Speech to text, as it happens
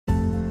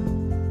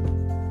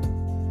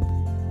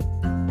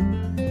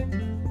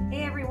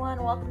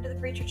welcome to the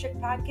Preacher Chick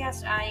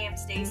podcast. I am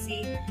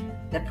Stacy,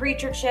 the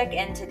Preacher Chick,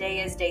 and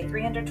today is day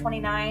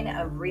 329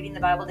 of reading the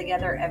Bible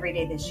together every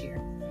day this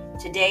year.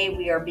 Today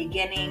we are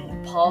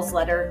beginning Paul's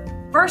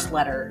first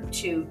letter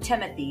to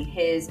Timothy,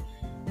 his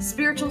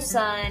spiritual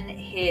son,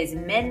 his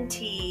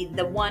mentee,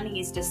 the one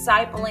he's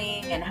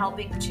discipling and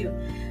helping to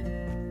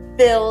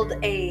build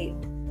a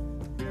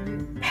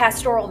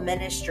pastoral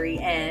ministry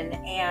in.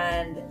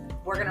 And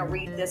we're going to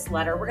read this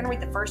letter. We're going to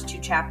read the first two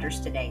chapters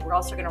today. We're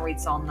also going to read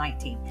Psalm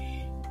 19.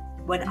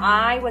 When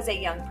I was a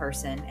young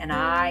person and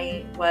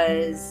I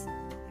was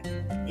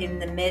in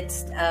the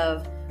midst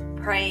of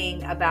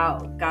praying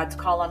about God's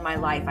call on my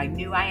life, I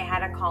knew I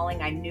had a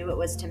calling. I knew it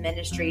was to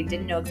ministry.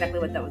 Didn't know exactly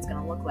what that was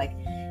going to look like.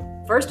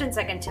 1st and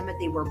 2nd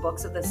Timothy were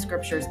books of the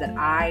scriptures that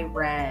I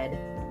read.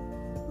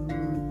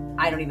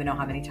 I don't even know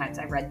how many times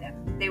I read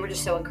them. They were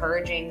just so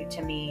encouraging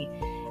to me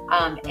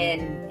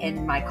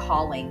in my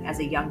calling as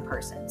a young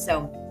person.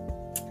 So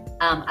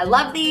I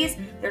love these.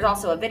 There's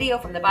also a video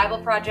from the Bible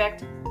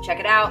Project. Check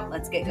it out.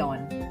 Let's get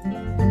going.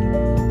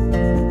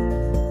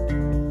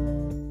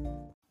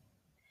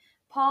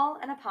 Paul,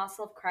 an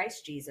apostle of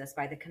Christ Jesus,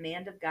 by the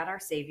command of God our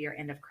Savior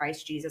and of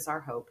Christ Jesus our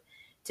hope,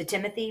 to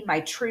Timothy, my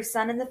true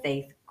son in the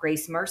faith,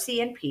 grace, mercy,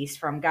 and peace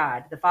from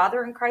God, the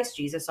Father and Christ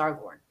Jesus our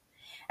Lord.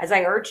 As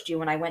I urged you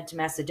when I went to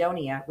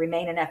Macedonia,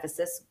 remain in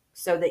Ephesus,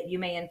 so that you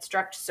may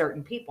instruct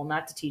certain people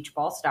not to teach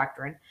false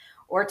doctrine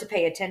or to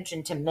pay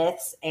attention to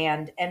myths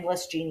and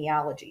endless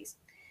genealogies.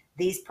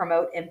 These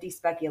promote empty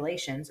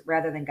speculations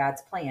rather than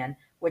God's plan,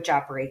 which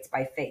operates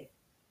by faith.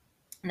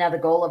 Now, the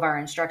goal of our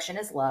instruction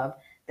is love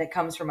that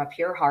comes from a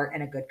pure heart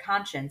and a good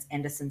conscience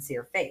and a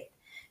sincere faith.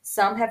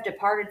 Some have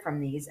departed from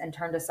these and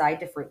turned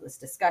aside to fruitless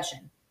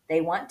discussion. They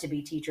want to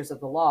be teachers of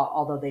the law,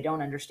 although they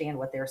don't understand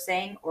what they're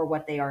saying or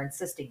what they are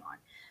insisting on.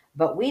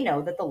 But we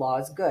know that the law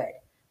is good,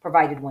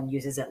 provided one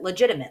uses it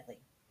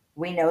legitimately.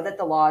 We know that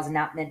the law is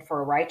not meant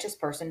for a righteous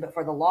person, but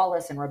for the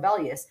lawless and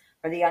rebellious,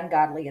 for the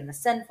ungodly and the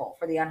sinful,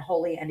 for the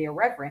unholy and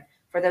irreverent,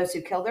 for those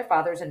who kill their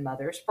fathers and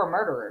mothers, for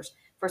murderers,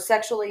 for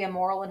sexually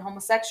immoral and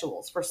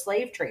homosexuals, for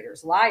slave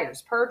traders,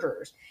 liars,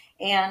 perjurers,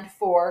 and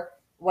for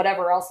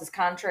whatever else is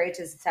contrary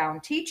to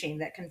sound teaching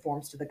that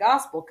conforms to the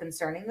gospel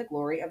concerning the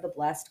glory of the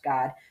blessed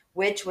God,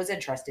 which was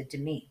entrusted to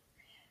me.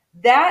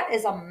 That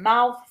is a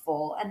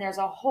mouthful, and there's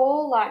a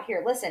whole lot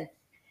here. Listen,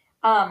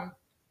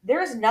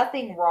 there's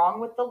nothing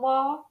wrong with the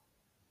law,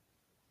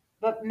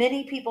 but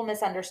many people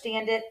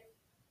misunderstand it,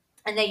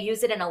 and they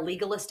use it in a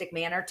legalistic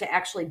manner to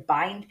actually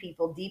bind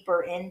people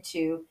deeper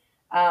into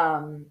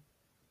a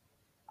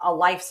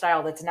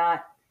lifestyle that's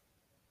not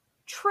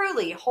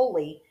truly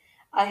holy,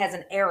 has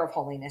an air of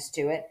holiness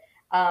to it.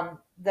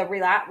 The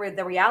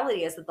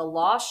reality is that the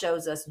law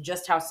shows us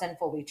just how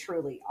sinful we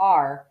truly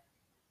are,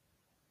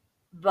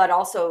 but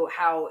also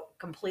how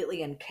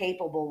completely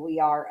incapable we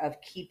are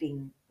of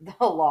keeping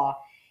the law.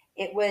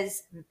 It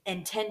was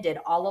intended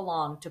all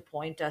along to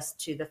point us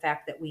to the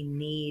fact that we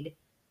need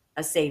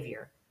a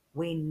savior.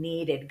 We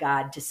needed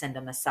God to send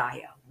a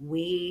Messiah.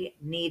 We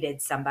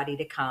needed somebody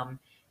to come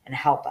and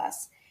help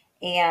us.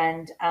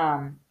 And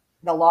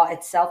the law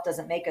itself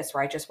doesn't make us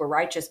righteous. We're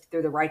righteous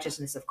through the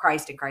righteousness of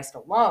Christ and Christ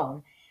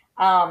alone.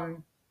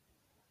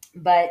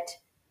 But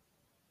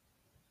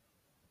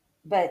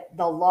the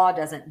law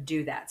doesn't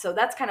do that. So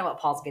that's kind of what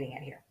Paul's getting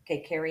at here. Okay,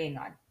 carrying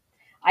on.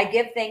 I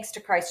give thanks to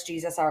Christ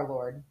Jesus our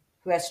Lord,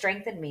 who has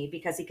strengthened me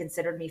because he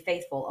considered me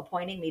faithful,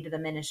 appointing me to the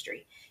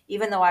ministry,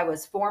 even though I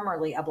was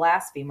formerly a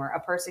blasphemer, a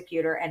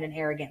persecutor, and an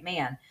arrogant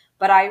man.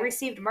 But I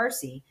received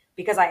mercy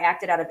because I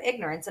acted out of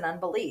ignorance and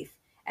unbelief,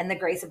 and the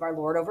grace of our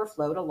Lord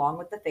overflowed along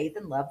with the faith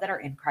and love that are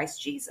in Christ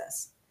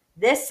Jesus.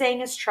 This saying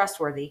is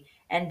trustworthy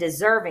and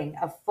deserving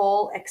of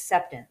full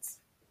acceptance.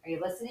 Are you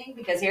listening?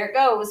 Because here it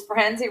goes,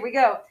 friends. Here we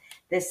go.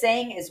 This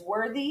saying is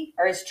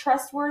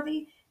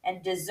trustworthy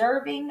and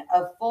deserving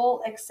of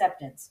full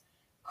acceptance.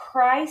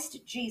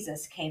 Christ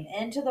Jesus came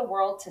into the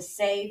world to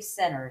save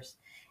sinners,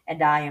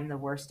 and I am the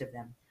worst of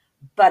them.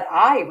 But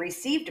I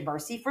received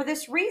mercy for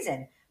this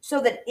reason,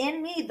 so that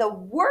in me, the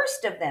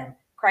worst of them,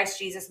 Christ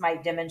Jesus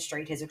might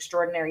demonstrate his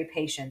extraordinary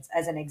patience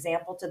as an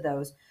example to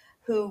those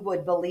who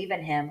would believe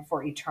in him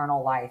for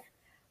eternal life.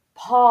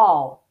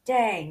 Paul,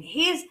 dang,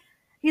 he's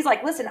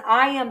like, listen,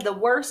 I am the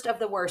worst of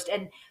the worst.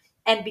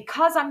 And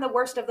because I'm the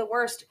worst of the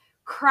worst,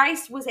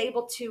 Christ was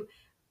able to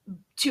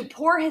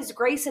pour his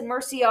grace and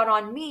mercy out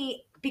on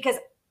me, because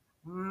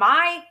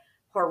my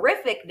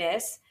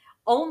horrificness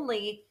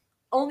only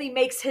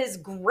makes his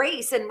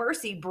grace and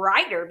mercy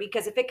brighter,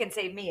 because if it can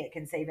save me, it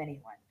can save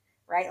anyone,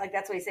 right? Like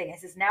that's what he's saying. He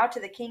says, now to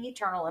the King,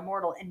 eternal,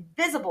 immortal,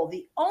 invisible,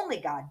 the only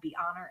God, be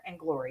honor and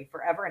glory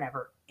forever and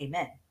ever.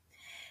 Amen.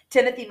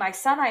 Timothy, my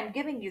son, I am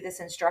giving you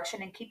this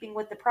instruction in keeping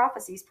with the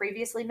prophecies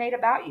previously made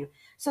about you,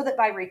 so that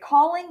by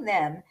recalling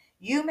them,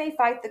 you may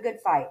fight the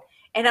good fight.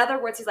 In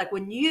other words, he's like,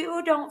 when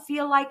you don't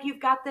feel like you've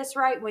got this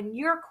right, when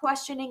you're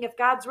questioning if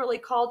God's really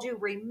called you,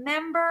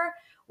 remember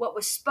what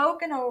was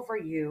spoken over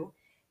you,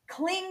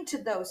 cling to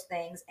those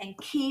things, and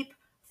keep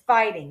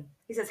fighting.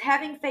 He says,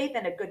 having faith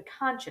and a good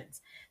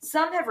conscience.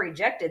 Some have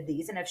rejected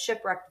these and have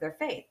shipwrecked their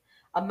faith.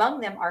 Among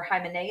them are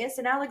Hymenaeus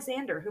and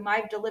Alexander, whom I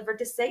have delivered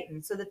to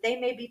Satan, so that they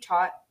may be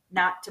taught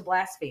not to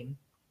blaspheme.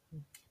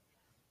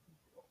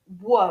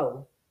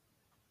 Whoa.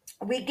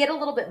 We get a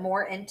little bit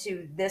more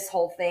into this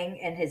whole thing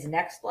in his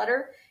next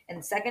letter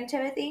in Second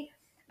Timothy,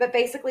 but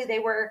basically they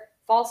were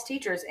false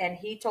teachers, and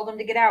he told them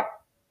to get out.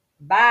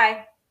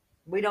 Bye.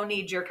 We don't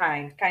need your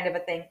kind of a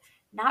thing.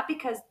 Not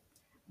because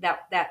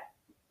that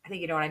I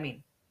think you know what I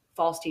mean.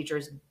 False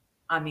teachers.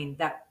 I mean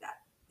that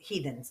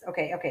heathens.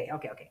 Okay.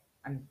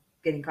 I'm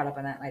getting caught up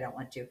on that, and I don't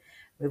want to.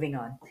 Moving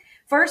on.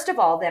 First of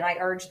all, then I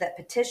urge that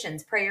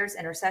petitions, prayers,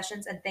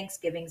 intercessions, and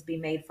thanksgivings be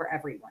made for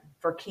everyone,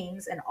 for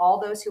kings and all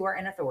those who are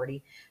in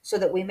authority, so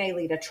that we may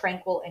lead a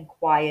tranquil and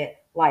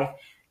quiet life.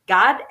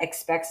 God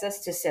expects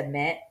us to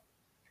submit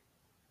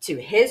to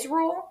his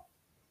rule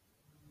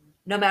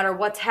no matter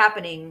what's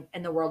happening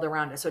in the world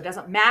around us. So it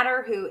doesn't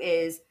matter who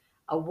is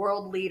a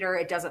world leader.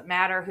 It doesn't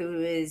matter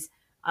who is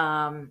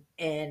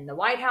in the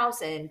White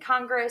House and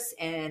Congress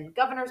and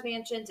governor's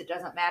mansions. It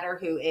doesn't matter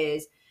who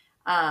is,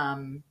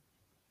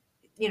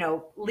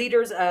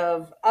 leaders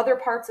of other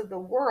parts of the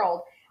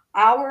world.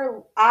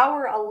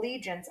 Our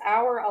allegiance,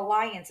 our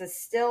alliance is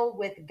still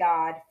with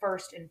God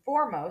first and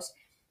foremost,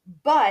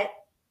 but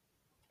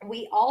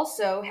we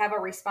also have a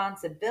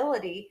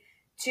responsibility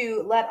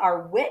to let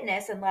our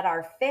witness and let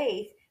our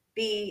faith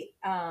be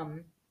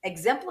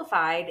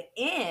exemplified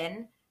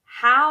in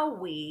how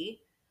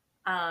we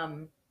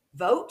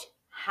vote,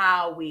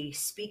 how we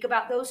speak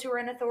about those who are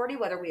in authority,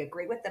 whether we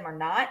agree with them or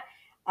not.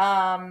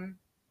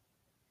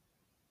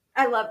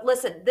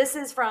 Listen, this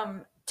is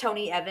from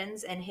Tony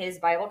Evans in his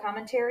Bible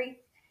commentary.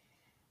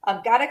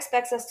 God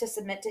expects us to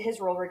submit to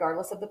his rule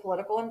regardless of the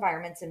political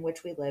environments in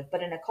which we live,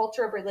 but in a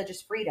culture of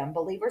religious freedom,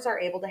 believers are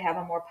able to have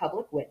a more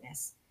public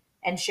witness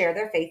and share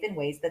their faith in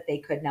ways that they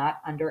could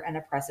not under an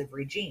oppressive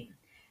regime.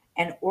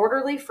 An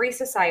orderly, free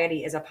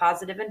society is a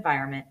positive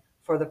environment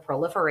for the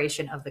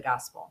proliferation of the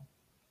gospel.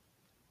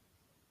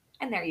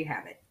 And there you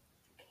have it.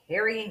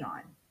 Carrying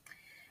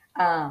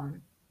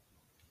on.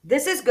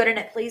 This is good, and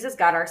it pleases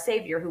God our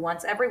Savior, who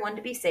wants everyone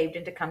to be saved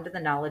and to come to the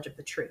knowledge of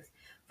the truth.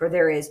 For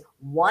there is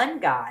one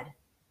God.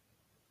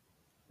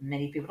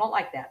 Many people don't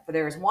like that. For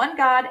there is one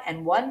God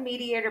and one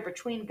mediator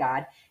between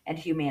God and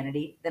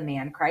humanity, the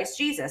man Christ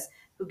Jesus,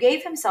 who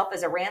gave himself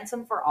as a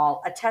ransom for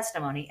all, a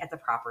testimony at the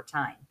proper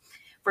time.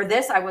 For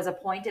this I was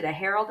appointed a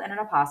herald and an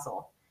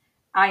apostle.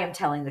 I am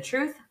telling the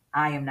truth,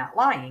 I am not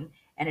lying,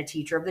 and a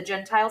teacher of the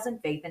Gentiles in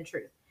faith and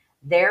truth.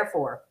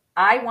 Therefore,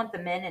 I want the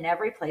men in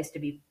every place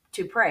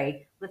to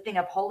pray, lifting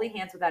up holy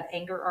hands without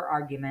anger or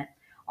argument.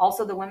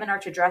 Also, the women are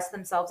to dress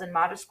themselves in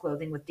modest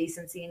clothing with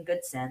decency and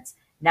good sense,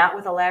 not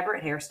with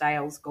elaborate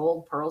hairstyles,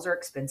 gold, pearls, or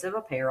expensive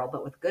apparel,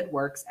 but with good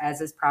works,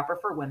 as is proper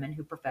for women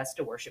who profess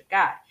to worship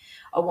God.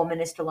 A woman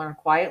is to learn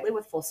quietly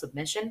with full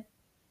submission.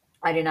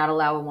 I do not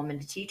allow a woman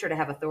to teach or to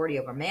have authority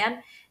over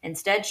man.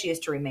 Instead, she is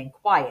to remain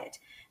quiet.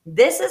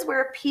 This is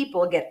where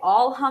people get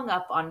all hung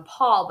up on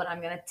Paul, but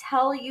I'm going to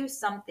tell you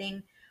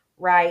something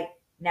right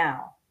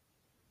now.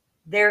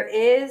 There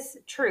is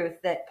truth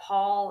that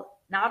Paul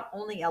not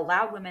only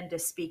allowed women to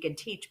speak and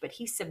teach, but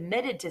he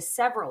submitted to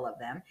several of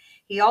them.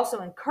 He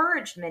also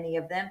encouraged many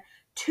of them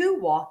to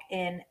walk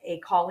in a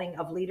calling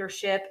of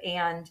leadership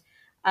and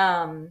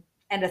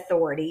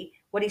authority.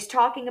 What he's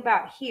talking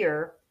about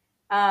here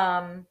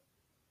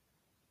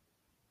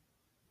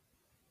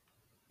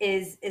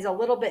is a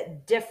little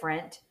bit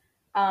different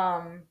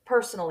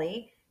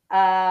personally,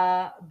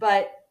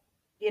 but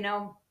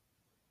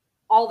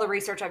all the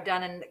research I've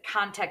done, and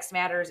context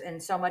matters in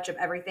so much of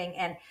everything.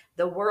 And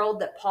the world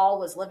that Paul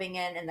was living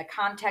in and the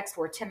context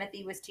where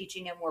Timothy was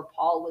teaching and where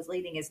Paul was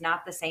leading is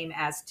not the same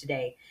as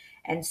today.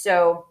 And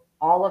so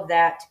all of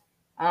that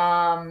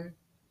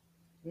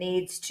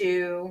needs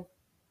to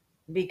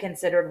be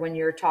considered when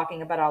you're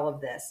talking about all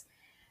of this.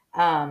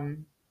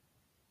 And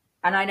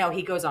I know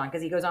he goes on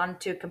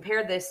to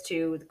compare this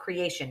to the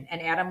creation.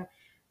 And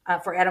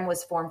for Adam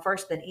was formed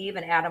first, then Eve,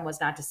 and Adam was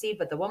not deceived,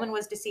 but the woman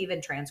was deceived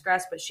and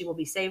transgressed, but she will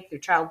be saved through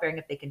childbearing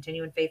if they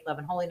continue in faith, love,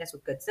 and holiness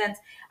with good sense.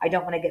 I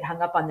don't want to get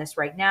hung up on this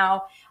right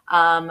now,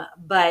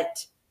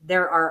 but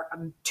there are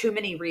too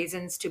many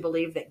reasons to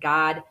believe that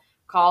God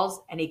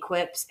calls and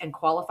equips and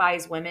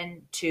qualifies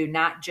women to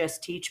not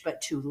just teach,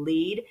 but to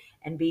lead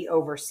and be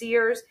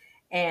overseers.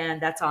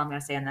 And that's all I'm going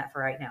to say on that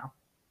for right now.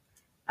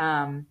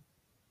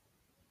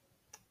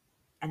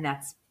 And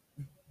that's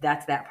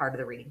that part of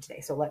the reading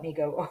today. So let me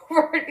go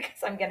over it,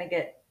 because I'm going to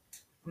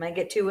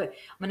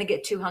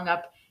get too hung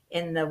up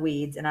in the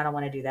weeds, and I don't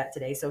want to do that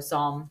today. So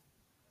Psalm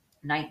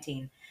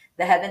 19.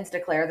 The heavens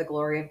declare the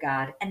glory of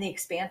God, and the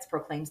expanse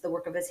proclaims the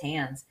work of his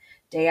hands.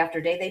 Day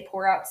after day they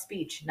pour out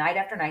speech. Night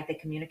after night they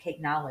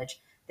communicate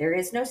knowledge. There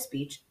is no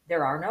speech.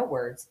 There are no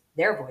words.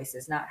 Their voice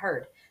is not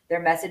heard. Their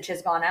message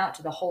has gone out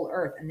to the whole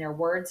earth, and their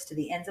words to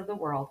the ends of the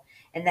world.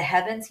 In the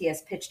heavens he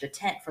has pitched a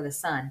tent for the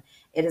sun.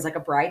 It is like a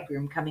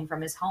bridegroom coming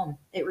from his home.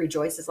 It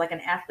rejoices like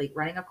an athlete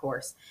running a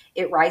course.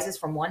 It rises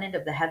from one end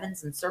of the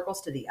heavens and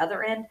circles to the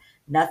other end.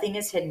 Nothing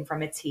is hidden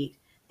from its heat.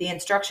 The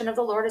instruction of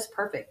the Lord is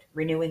perfect,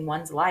 renewing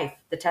one's life.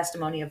 The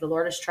testimony of the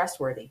Lord is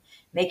trustworthy,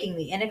 making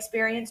the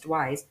inexperienced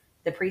wise.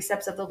 The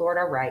precepts of the Lord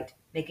are right,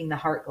 making the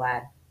heart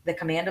glad. The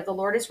command of the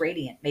Lord is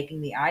radiant,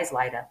 making the eyes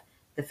light up.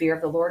 The fear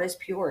of the Lord is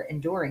pure,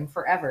 enduring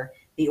forever.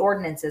 The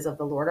ordinances of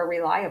the Lord are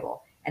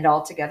reliable and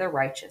altogether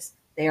righteous.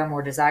 They are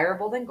more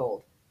desirable than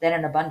gold, than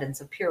an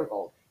abundance of pure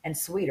gold, and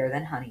sweeter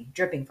than honey,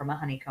 dripping from a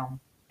honeycomb.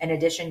 In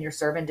addition, your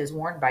servant is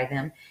warned by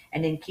them,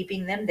 and in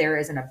keeping them there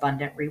is an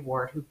abundant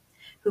reward.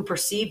 Who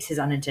perceives his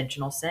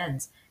unintentional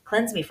sins?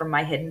 Cleanse me from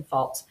my hidden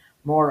faults.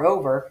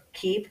 Moreover,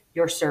 keep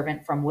your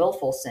servant from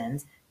willful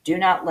sins. Do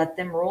not let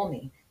them rule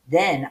me.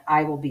 Then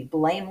I will be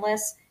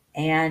blameless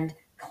and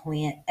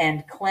clean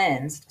and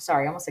cleansed.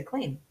 Sorry, I almost said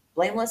clean.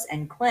 Blameless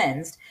and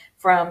cleansed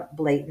from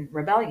blatant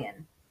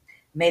rebellion.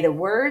 May the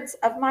words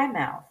of my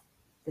mouth,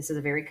 this is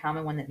a very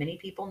common one that many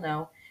people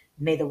know,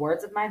 may the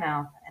words of my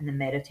mouth and the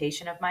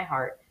meditation of my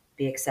heart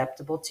be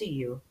acceptable to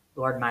you,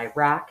 Lord, my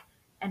rock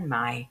and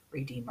my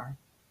redeemer.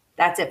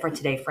 That's it for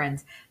today,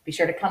 friends. Be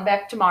sure to come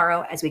back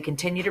tomorrow as we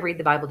continue to read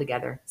the Bible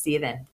together. See you then.